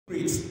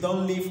spirits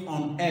don't live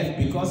on earth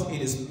because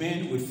it is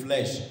men with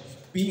flesh.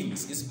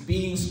 Beings, it's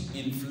beings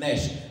in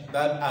flesh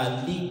that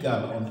are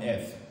legal on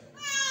earth.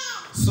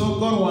 So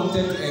God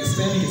wanted to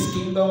extend his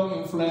kingdom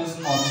influence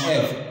on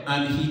earth,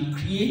 and he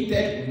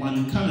created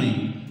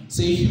mankind,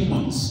 say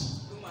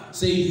humans,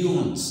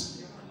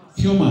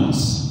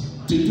 humans,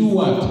 to do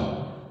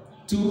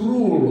what? To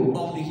rule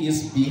on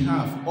his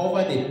behalf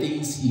over the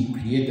things he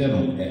created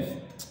on earth.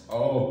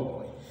 Oh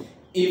boy.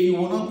 If you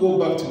will not go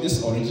back to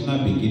this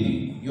original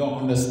beginning, your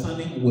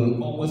understanding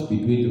will always be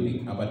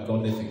dwindling about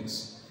godly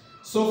things.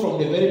 So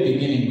from the very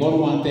beginning, God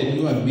wanted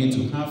you and me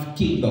to have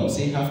kingdom.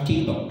 Say have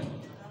kingdom.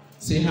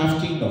 Say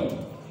have kingdom.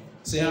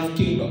 Say have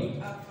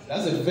kingdom.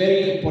 That's a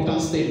very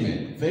important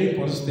statement. Very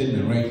important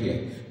statement right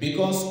here.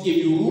 Because if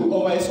you rule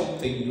over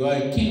something, you are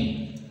a king.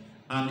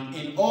 And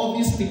in all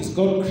these things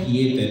God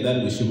created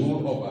that we should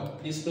rule over.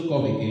 Please look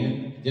up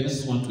again.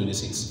 Genesis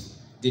 1:26.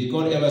 Did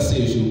God ever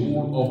say you should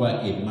rule over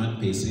a man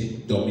per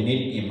se?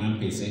 Dominate a man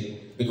per se?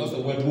 Because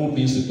the word rule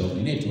means to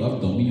dominate, to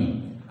have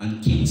dominion.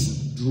 And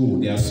kings rule.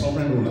 They are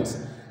sovereign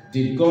rulers.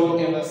 Did God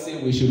ever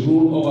say we should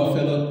rule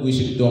over we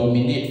should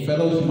dominate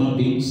fellow human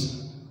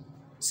beings?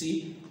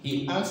 See,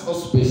 he asked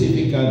us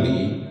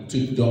specifically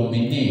to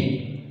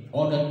dominate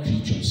other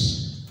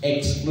creatures,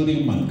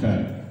 excluding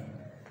mankind.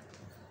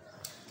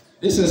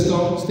 This is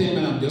the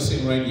statement I'm just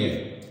saying right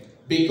here.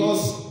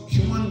 Because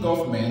human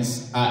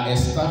governments are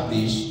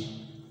established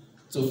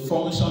to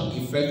function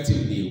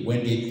effectively when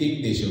they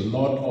think they should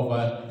lord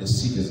over the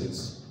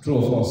citizens. True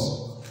or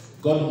false?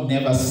 God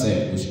never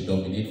said we should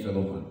dominate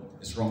fellow man.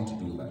 It's wrong to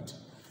do that.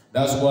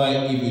 That's why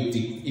if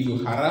you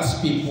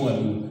harass people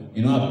and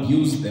you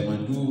abuse them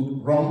and do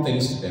wrong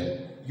things to them,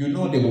 you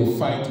know they will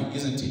fight you,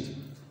 isn't it?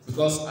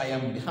 Because I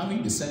am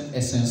having the same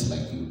essence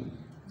like you,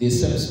 the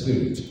same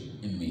spirit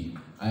in me.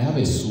 I have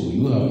a soul,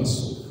 you have a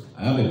soul.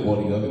 I have a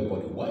body, you have a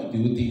body. Why do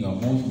you think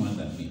I'm more human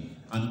than me?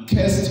 And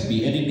cursed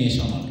be any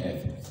nation on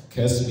earth.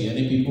 Cursed be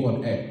any people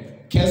on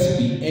earth. Cursed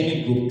be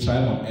any group,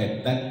 tribe on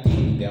earth that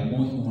think they are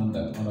more human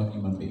than other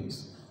human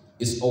beings.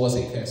 It's always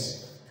a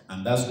curse.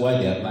 And that's why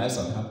their lives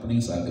and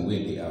happenings are the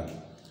way they are.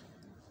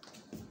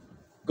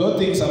 God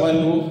thinks about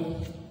who?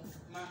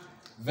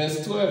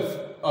 Verse 12.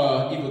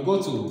 If we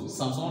go to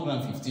Psalms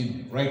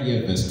 115, right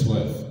here, verse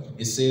 12,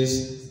 it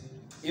says,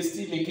 it's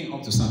still linking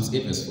up to Psalms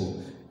 8, verse 4.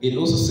 It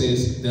also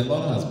says, the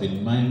Lord has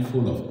been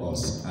mindful of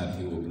us and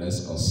he will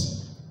bless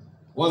us.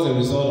 What's the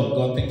result of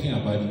God thinking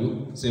about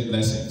you? Say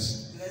blessings.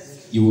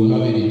 You will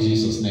have it in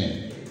Jesus'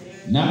 name.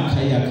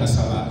 Nakaya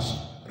kasalash.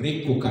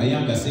 Riku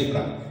kayanga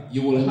sebra.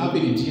 You will have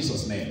it in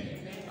Jesus' name.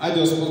 I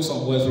just spoke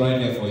some words right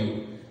there for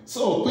you.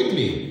 So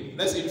quickly,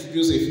 let's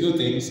introduce a few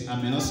things. I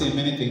may not say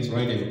many things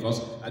right there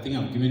because I think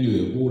I'm giving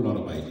you a whole lot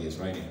of ideas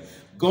right here.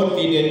 God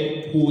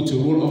needed who to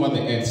rule over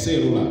the earth?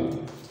 Say ruler.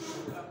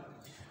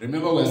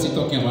 Remember, we're still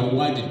talking about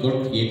why did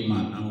God create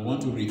man, and we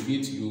want to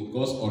repeat to you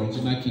God's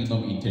original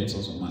kingdom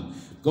intentions of man.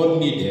 God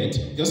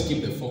needed, just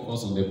keep the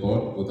focus on the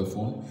board with the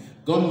phone.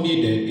 God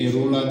needed a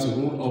ruler to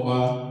rule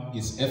over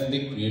his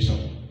earthly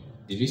creation.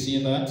 Did you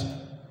see that?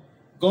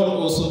 God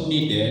also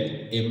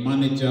needed a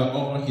manager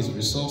over his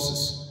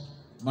resources.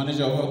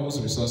 Manager over whose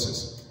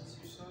resources?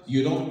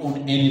 You don't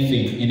own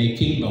anything in a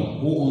kingdom.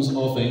 Who owns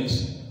all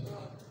things?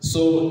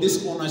 So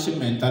this ownership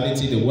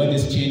mentality, the world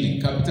is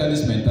changing.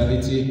 Capitalist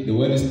mentality, the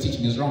world is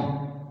teaching is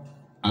wrong.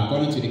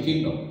 According to the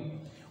kingdom.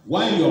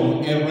 While you're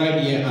on air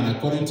right here and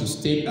according to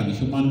state and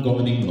human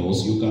governing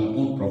laws, you can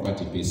own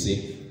property per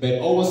se. But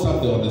always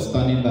have the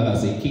understanding that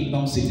as a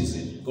kingdom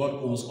citizen, God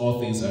owns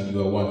all things and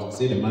you are what?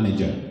 Say the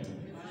manager.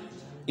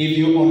 If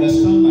you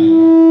understand like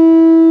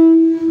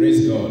that,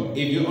 praise God.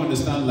 If you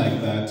understand like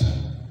that,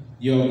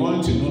 you're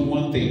going to know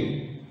one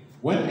thing.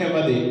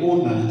 Whenever the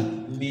owner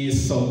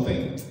needs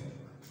something,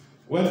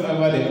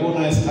 whenever the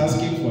owner is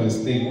asking for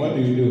his thing, what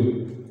do you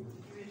do?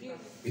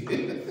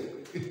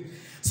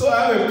 So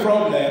I have a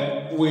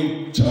problem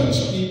with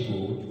church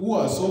people who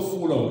are so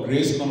full of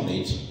grace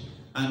knowledge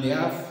and they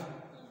have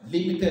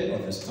limited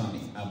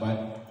understanding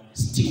about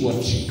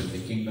stewardship in the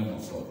kingdom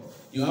of God.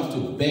 You have to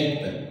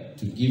beg them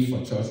to give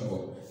for church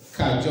work,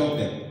 cajole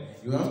them.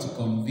 You have to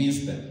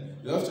convince them.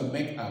 You have to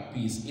make a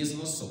peace. It's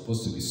not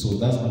supposed to be so.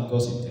 That's not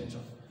God's intention.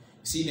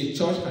 You see, the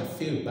church had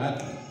failed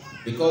badly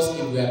because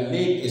if we had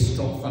laid a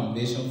strong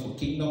foundation for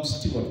kingdom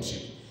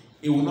stewardship,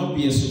 it will not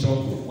be a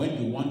struggle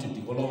when you want to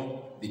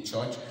develop the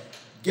church.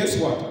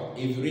 Guess what?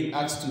 If you read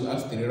Acts 2,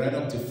 Acts 3, right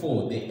up to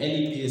 4, the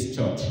early days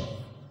church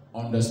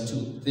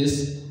understood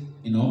this,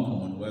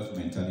 commonwealth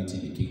mentality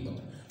in the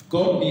kingdom.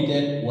 God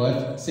needed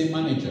what? Say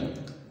manager.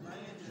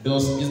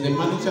 Is the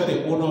manager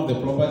the owner of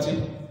the property?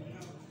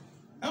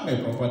 I'm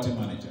a property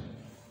manager.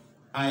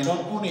 I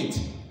don't own it,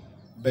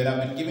 but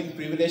I've been given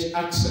privileged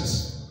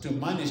access to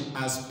manage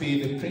as per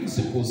the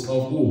principles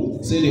of who?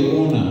 Say the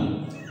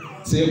owner.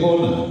 Say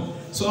owner.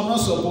 So I'm not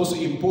supposed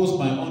to impose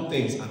my own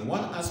things. And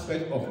one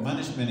aspect of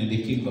management in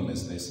the kingdom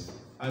is this: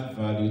 add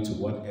value to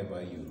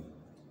whatever you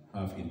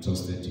have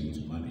entrusted to you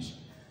to manage.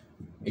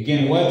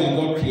 Again, why did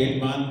God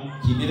create man?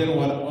 He needed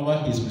what over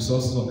his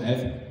resources on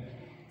earth?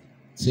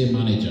 Say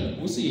manager.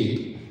 Who see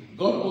it?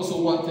 God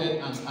also wanted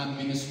an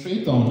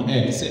administrator on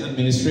earth. Say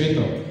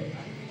administrator.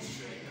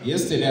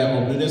 Yesterday I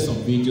uploaded some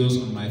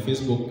videos on my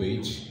Facebook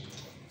page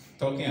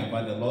talking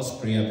about the Lord's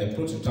Prayer, the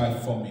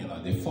prototype formula,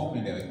 the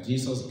formula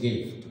Jesus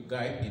gave to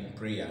guide in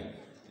prayer,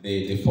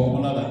 the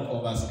formula that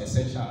covers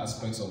essential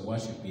aspects of what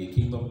should be a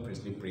kingdom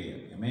priestly prayer.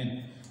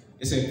 Amen.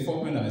 It's a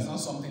formula, it's not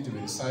something to be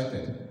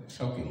recited.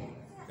 Shocking.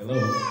 Hello.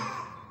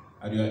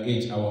 At your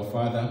age, our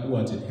Father who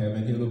art in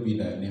heaven, hallowed be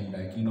thy name,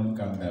 thy kingdom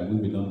come, thy will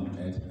be done on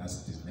earth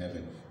as it is in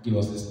heaven. Give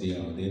us this day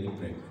our daily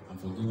bread, and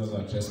forgive us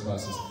our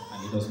trespasses,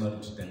 and lead us not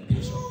into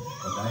temptation.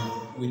 But thy,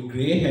 with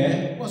grey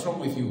hair, what's wrong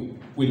with you?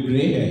 With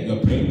grey hair,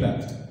 you're praying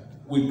that.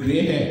 With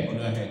grey hair on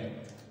your head,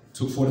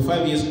 to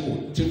 45 years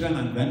old, children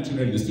and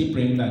grandchildren, you're still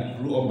praying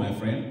that. Grow up, my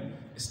friend.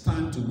 It's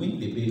time to win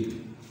the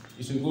baby.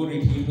 You should go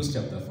read Hebrews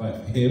chapter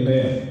 5.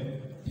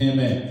 Amen.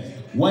 Amen.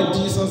 What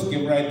Jesus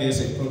gave right there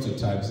is a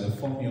prototype, is a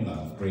formula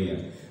of prayer.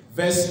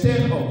 Verse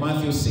 10 of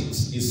Matthew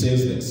 6, it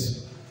says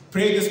this.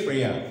 Pray this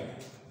prayer.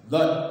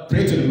 Lord,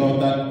 pray to the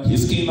Lord that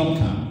his kingdom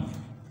come,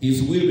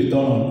 his will be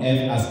done on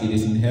earth as it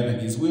is in heaven.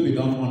 His will be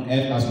done on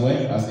earth as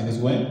well as it is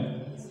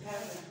where?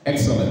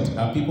 Excellent.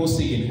 Are people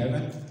sick in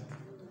heaven?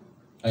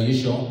 Are you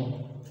sure?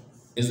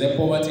 Is there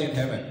poverty in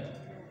heaven?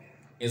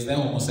 Is there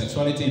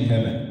homosexuality in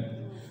heaven?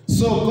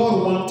 So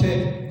God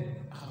wanted,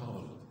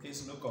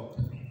 please look up.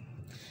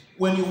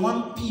 When you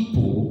want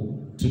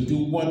people to do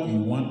what you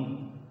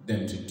want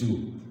them to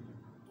do,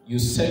 you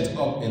set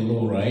up a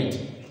law,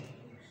 right?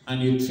 And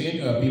you train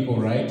your people,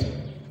 right?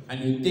 And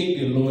you take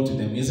the law to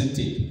them, isn't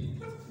it?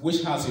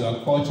 Which has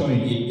your culture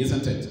in it,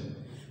 isn't it?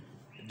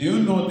 Do you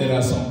know there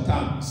are some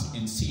towns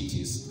in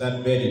cities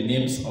that bear the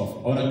names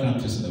of other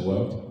countries in the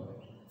world?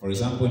 For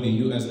example, in the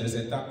US, there's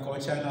a town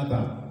called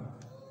Chinatown.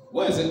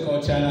 Why is it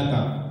called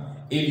Chinatown?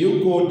 If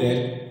you go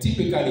there,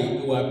 typically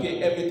it will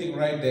appear everything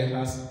right there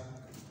has.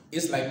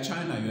 It's like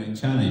China, you're in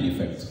China in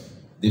effect.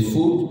 The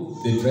food,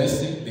 the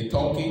dressing, the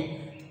talking.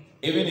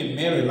 Even in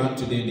Maryland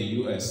today in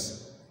the US,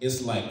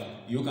 it's like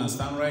you can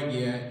stand right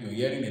here, you're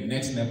hearing the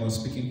next neighbor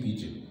speaking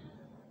pidgin.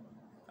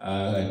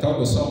 I talked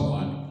with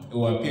someone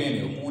who are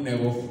paying a whole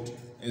neighborhood.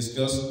 It's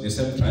just the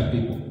same tribe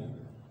people.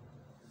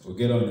 We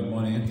get on in the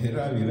morning, I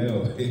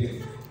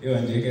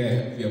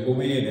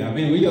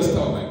mean, we just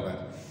talk like that.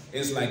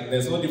 It's like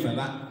there's no difference.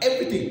 Now,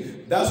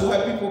 everything. That's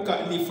why people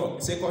can't live from.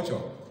 Say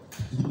culture.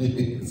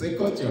 Say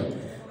culture.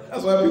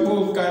 That's why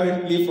people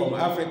live from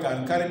Africa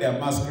and carry their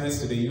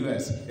masquerades to the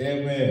US.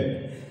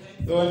 Amen.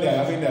 So when they're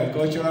having their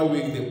cultural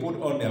week, they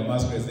put on their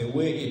masquerades, they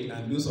wear it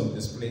and do some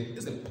display.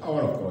 It's the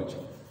power of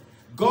culture.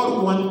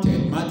 God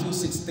wanted, Matthew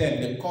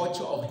 6:10, the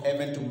culture of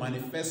heaven to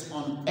manifest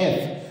on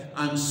earth,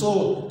 and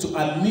so to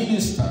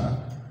administer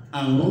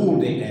and rule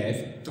the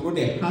earth through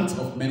the hands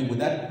of men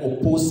without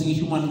opposing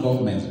human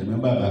governments.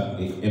 Remember that,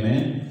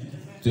 amen?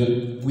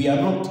 We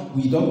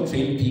don't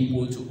train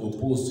people to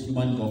oppose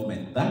human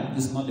government. That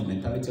is not the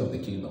mentality of the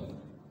kingdom.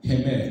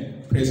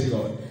 Amen. Praise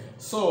God.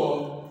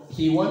 So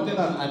he wanted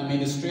an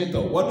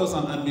administrator. What does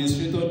an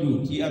administrator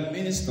do? He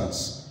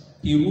administers.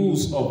 He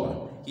rules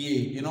over.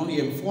 He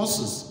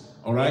enforces,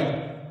 all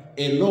right,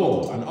 a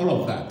law and all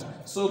of that.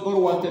 So God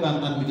wanted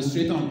an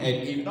administrator on earth.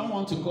 If you don't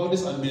want to call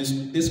this word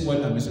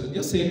administrator,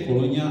 just say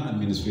colonial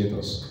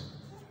administrators.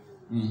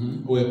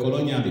 Or a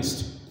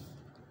colonialist.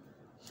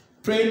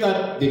 Pray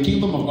that the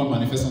kingdom of God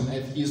manifests on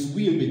earth. His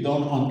will be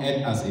done on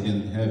earth as it is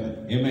in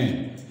heaven.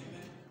 Amen.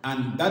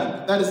 And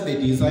that is the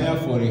desire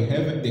for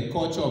the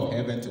culture of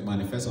heaven to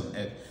manifest on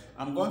earth.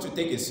 I'm going to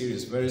take a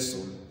series very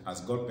soon, as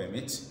God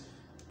permits,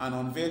 and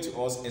unveil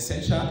to us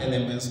essential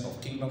elements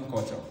of kingdom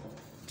culture.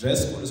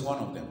 Dress code is one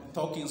of them.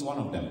 Talking is one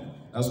of them.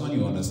 That's when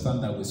you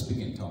understand that we speak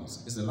in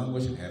tongues. It's the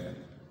language of heaven.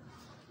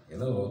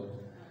 Hello?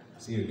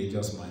 See,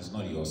 religious minds,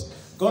 not yours.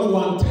 God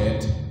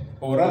wanted,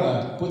 or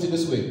rather, put it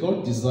this way,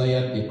 God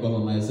desired the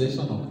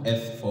colonization of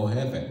earth for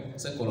heaven.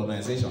 Say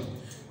colonization.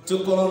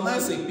 To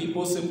colonize a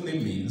people simply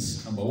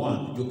means, number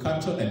one, you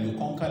capture them, you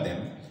conquer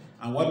them,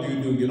 and what do?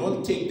 You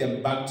don't take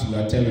them back to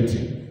your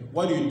territory.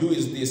 What you do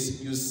is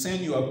this, you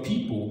send your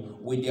people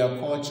with their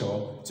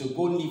culture to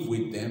go live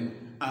with them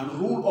and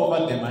rule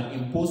over them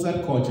and impose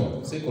that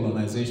culture. Say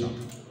colonization.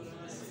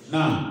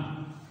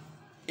 Now,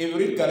 if you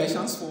read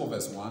Galatians 4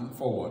 verse 1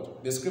 forward,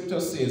 the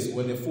scripture says,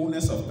 when the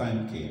fullness of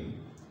time came,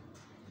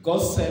 God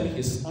sent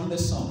his only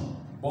son,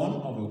 born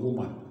of a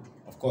woman,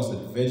 of course the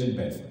virgin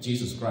birth,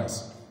 Jesus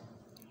Christ,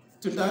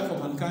 to die for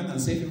mankind and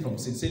save him from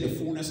sin. Say the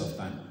fullness of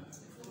time.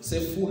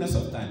 Say fullness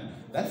of time.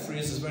 That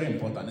phrase is very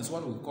important. It's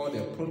what we call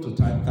the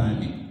prototype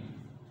timing.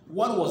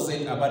 What was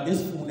it about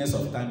this fullness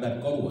of time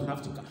that God will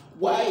have to come?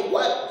 Why?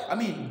 I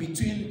mean,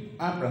 between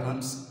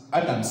Adam's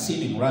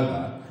sinning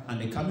rather,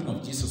 and the coming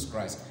of Jesus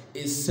Christ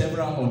is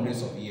several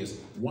hundreds of years.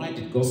 Why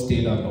did God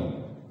stay that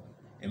long?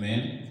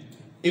 Amen.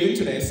 Even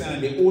to the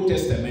extent in the Old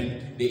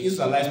Testament, the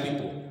Israelite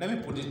people, let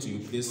me put it to you,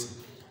 please.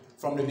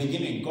 From the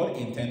beginning, God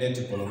intended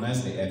to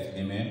colonize the earth.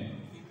 Amen.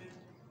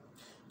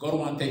 God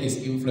wanted his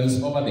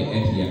influence over the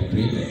earth he had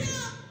created.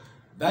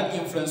 That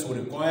influence would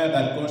require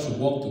that God should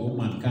walk through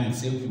mankind,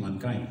 save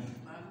humankind.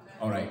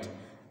 All right.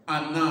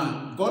 And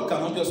now, God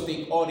cannot just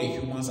take all the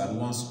humans at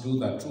once to do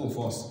that, true of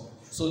us.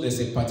 So there's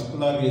a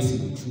particular race he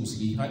would choose.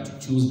 He had to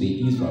choose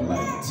the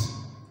Israelites.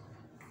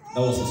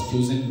 That was his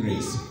chosen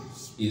race.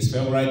 His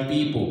favorite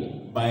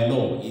people, by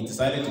law. He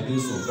decided to do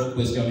so. Don't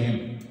question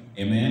him.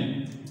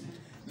 Amen?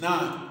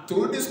 Now,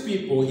 through these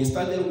people, he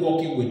started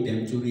working with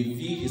them to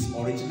reveal his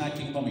original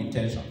kingdom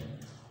intention.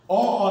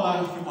 All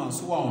other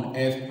humans who are on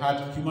earth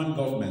had human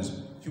governments,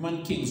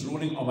 human kings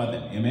ruling over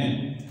them.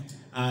 Amen?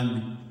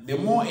 And the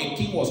more a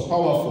king was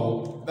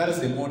powerful, that is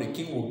the more the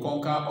king will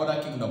conquer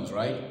other kingdoms,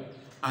 right?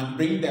 And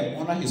bring them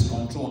under his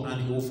control,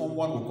 and he will form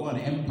what we call an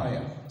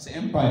empire. Say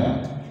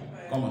empire.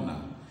 Come on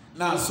now.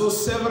 Now, so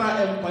several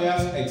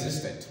empires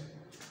existed.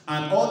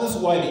 And all this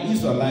while the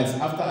Israelites,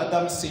 after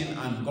Adam's sin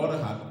and God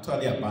had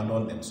totally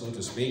abandoned them, so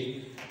to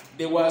speak,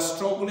 they were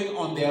struggling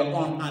on their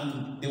own,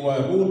 and they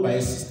were ruled by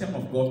a system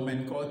of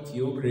government called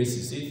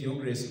theocracy. Say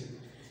theocracy.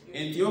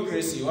 In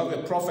theocracy, you have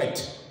a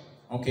prophet,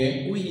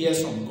 okay, who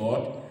hears from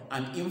God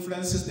and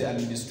influences the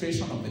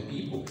administration of the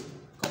people.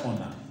 Come on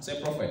now,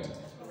 say prophet.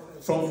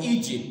 From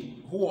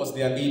Egypt, who was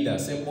their leader?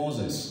 Say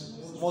Moses.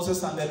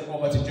 Moses handed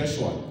over to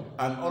Joshua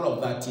and all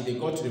of that till they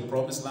got to the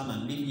promised land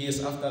and lived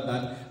years after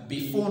that.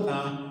 Before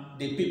now,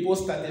 the people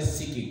started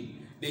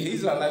seeking. The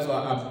Israelites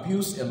were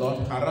abused a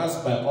lot,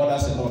 harassed by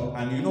others a lot.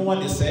 And you know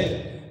what they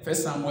said? 1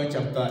 Samuel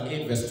chapter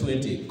 8 verse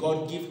 20.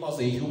 God give us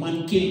a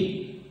human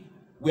king.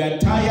 We are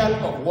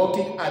tired of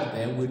walking out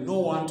there with no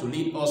one to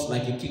lead us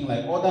like a king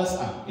like others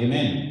are.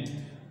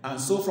 Amen. And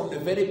so from the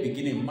very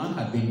beginning, man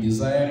had been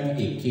desiring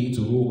a king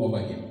to rule over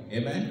him.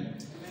 Amen.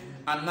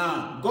 And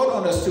now,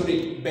 God understood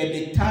it, but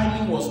the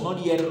timing was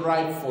not yet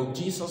right for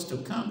Jesus to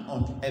come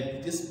on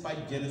earth,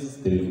 despite Genesis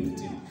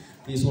 3:15.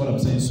 Please, what I'm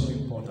saying is so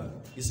important.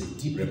 It's a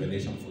deep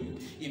revelation for you.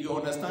 If you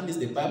understand this,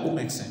 the Bible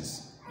makes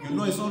sense. You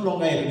know it's no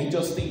longer a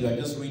religious thing you are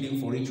just reading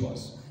for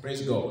rituals.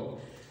 Praise God.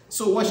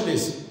 So watch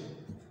this.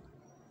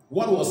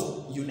 What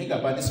was unique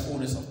about this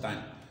fullness of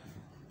time?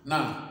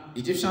 Now,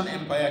 Egyptian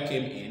Empire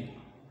came in.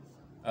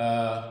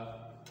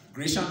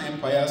 Grecian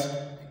empires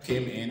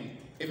came in.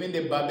 Even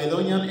the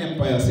Babylonian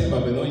Empire, say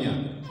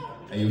Babylonian.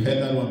 And you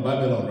heard that one,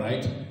 Babylon,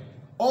 right?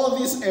 All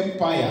these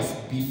empires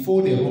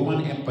before the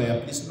Roman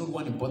Empire, please note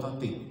one important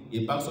thing.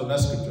 It backs up that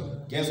scripture.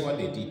 Guess what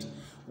they did?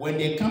 When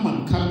they come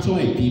and capture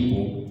a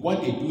people,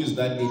 what they do is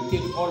that they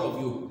take all of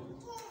you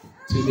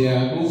to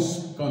their own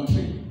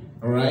country,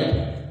 all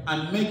right?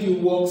 And make you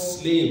work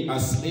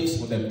as slaves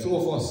for them, two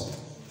of us.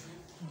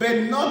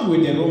 But not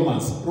with the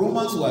Romans.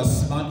 Romans were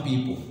smart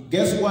people.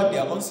 Guess what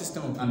their own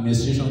system of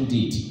administration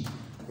did?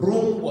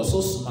 Rome was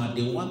so smart,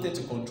 they wanted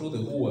to control the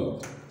whole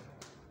world.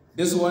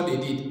 This is what they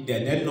did.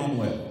 They're then known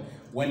well.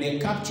 When they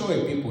capture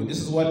a people,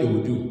 this is what they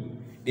will do.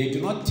 They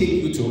do not take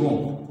you to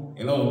Rome.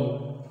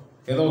 Hello?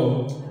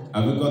 Hello?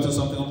 Have you gotten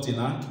something up to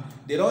now?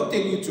 They don't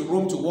take you to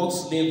Rome to work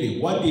slavery.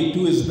 What they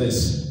do is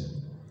this.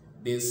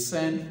 They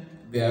send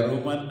their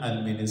Roman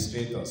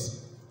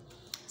administrators.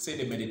 Say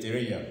the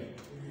Mediterranean.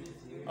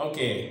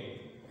 Okay.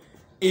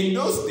 In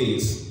those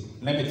days,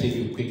 let me take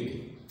you quickly.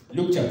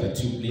 Luke chapter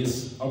 2,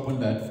 please. Open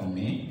that for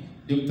me.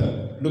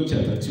 Luke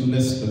chapter 2.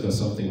 Let's look at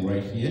something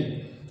right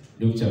here.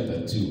 Luke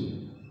chapter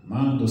 2.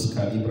 Mandos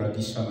calibra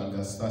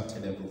dishalanga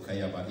sate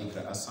lebrukaya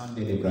balikra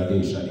asande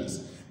lebrade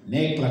shalis.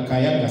 Nekla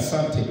kayanga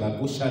sate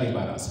lagushari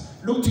baras.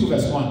 Luke 2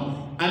 verse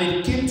 1. And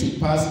it came to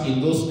pass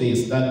in those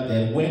days that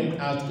there went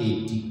out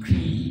a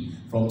decree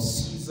from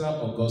Caesar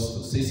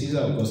Augustus. Say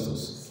Caesar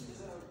Augustus.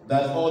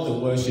 That all the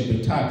world should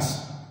be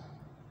taxed.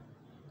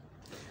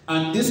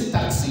 And this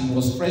taxing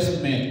was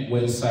first made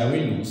when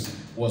Cyrenius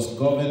was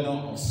governor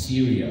of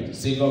Syria.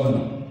 Say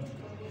governor.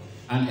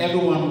 And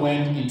everyone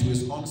went into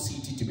his own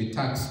city to be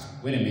taxed.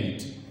 Wait a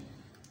minute.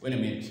 Wait a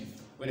minute.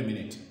 Wait a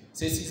minute.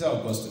 Say Caesar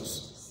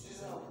Augustus.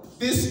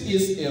 This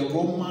is a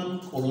Roman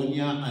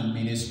colonial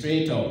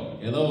administrator.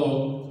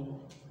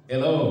 Hello?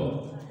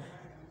 Hello?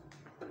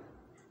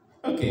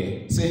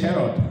 Okay. Say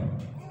Herod.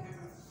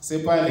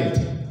 Say Pilate.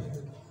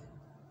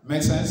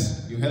 Make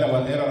sense? You heard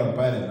about Herod and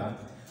Pilate, huh?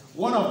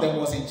 One of them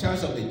was in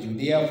charge of the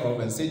Judea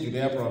province. Say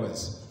Judea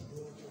province.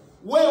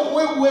 Where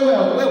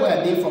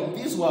were they from?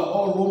 These were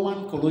all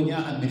Roman colonial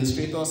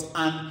administrators,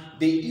 and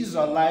the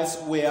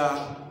Israelites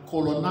were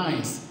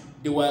colonized.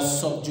 They were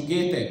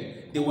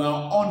subjugated. They were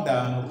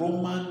under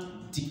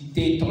Roman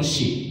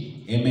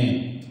dictatorship.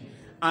 Amen.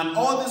 And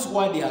all this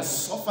while they had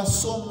suffered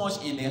so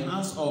much in the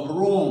hands of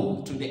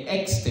Rome, to the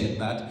extent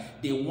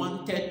that they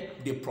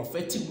wanted the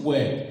prophetic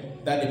word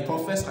that the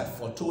prophets had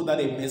foretold,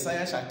 that a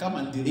Messiah shall come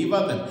and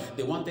deliver them.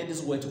 They wanted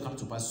this word to come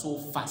to pass so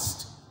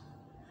fast.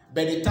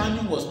 But the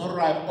timing was not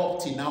right up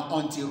till now,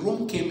 until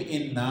Rome came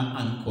in now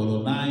and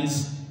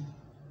colonized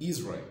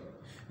Israel.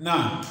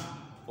 Now,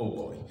 oh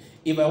boy,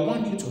 if I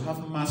want you to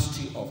have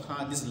mastery of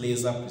how this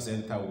laser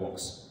presenter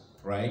works,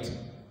 right?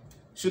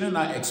 Shouldn't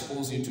I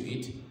expose you to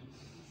it?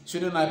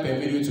 Shouldn't I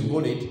permit you to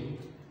hold it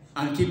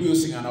and keep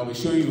using, and I'll be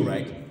showing you,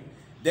 right?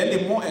 Then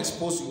the more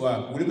exposed you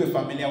are, will you be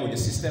familiar with the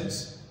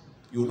systems?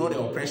 You know the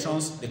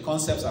operations, the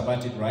concepts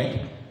about it,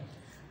 right?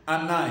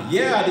 And now,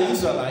 here are the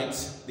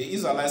Israelites. The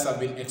Israelites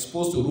have been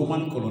exposed to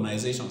Roman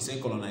colonization.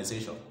 Say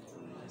colonization.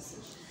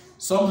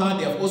 Somehow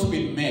they have also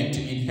been made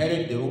to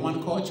inherit the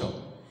Roman culture.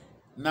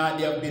 Now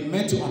they have been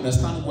made to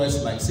understand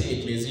words like, say,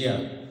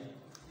 ecclesia.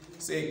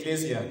 Say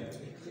ecclesia.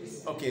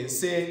 Okay,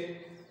 say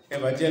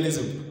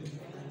evangelism.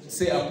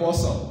 Say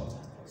apostle.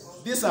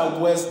 These are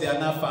words they are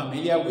not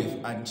familiar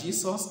with. And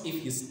Jesus,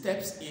 if he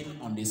steps in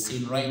on the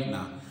scene right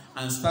now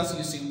and starts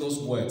using those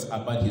words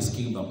about his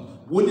kingdom,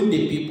 wouldn't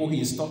the people he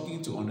is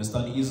talking to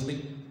understand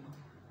easily?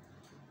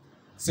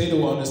 Say they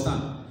will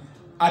understand.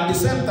 At the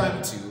same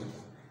time too,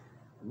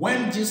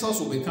 when Jesus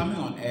will be coming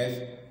on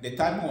earth, the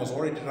time was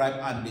already ripe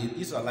and the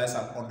Israelites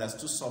have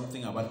understood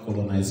something about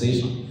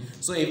colonization.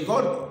 So if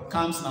God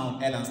comes now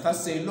on earth and starts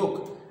saying,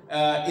 look,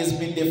 it's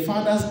been the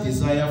Father's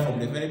desire from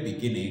the very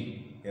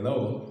beginning,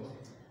 hello,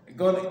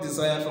 God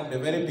desired from the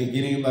very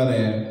beginning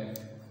that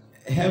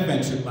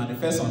heaven should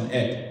manifest on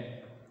earth.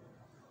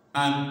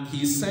 And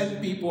he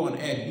sent people on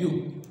earth,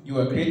 you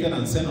were created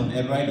and sent on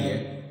earth right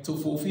here to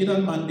fulfill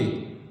that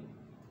mandate.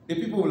 The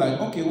people were like,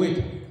 okay,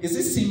 wait, is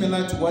this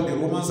similar to what the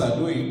Romans are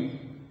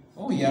doing?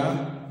 Oh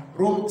yeah,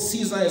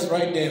 Caesar is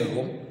right there in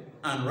Rome,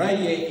 and right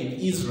here in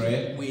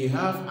Israel, we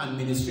have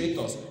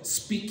administrators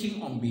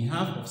speaking on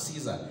behalf of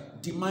Caesar,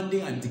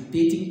 demanding and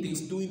dictating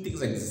things, doing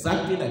things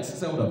exactly like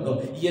Caesar would have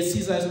done. Yes,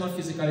 Caesar is not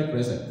physically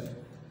present.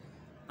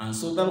 And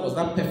so that was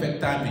that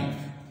perfect timing.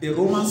 The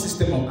Roman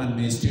system of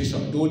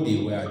administration, though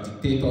they were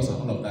dictators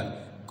and all of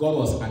that, God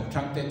was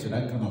attracted to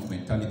that kind of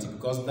mentality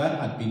because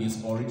that had been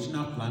his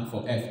original plan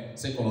for earth,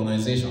 say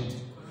colonization.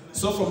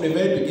 So from the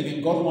very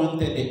beginning, God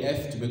wanted the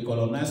earth to be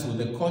colonized with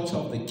the culture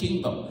of the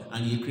kingdom,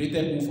 and he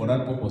created who for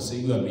that purpose, say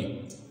you and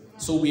me.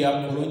 So we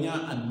are colonial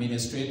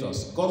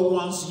administrators. God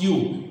wants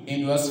you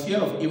in your sphere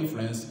of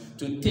influence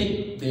to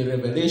take the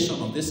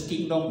revelation of this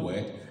kingdom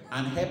word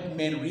and help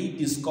men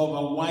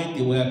rediscover why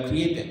they were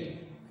created.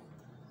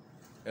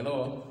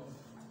 Hello?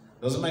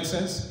 Does it make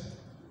sense?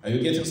 Are you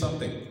getting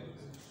something?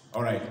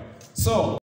 All right. So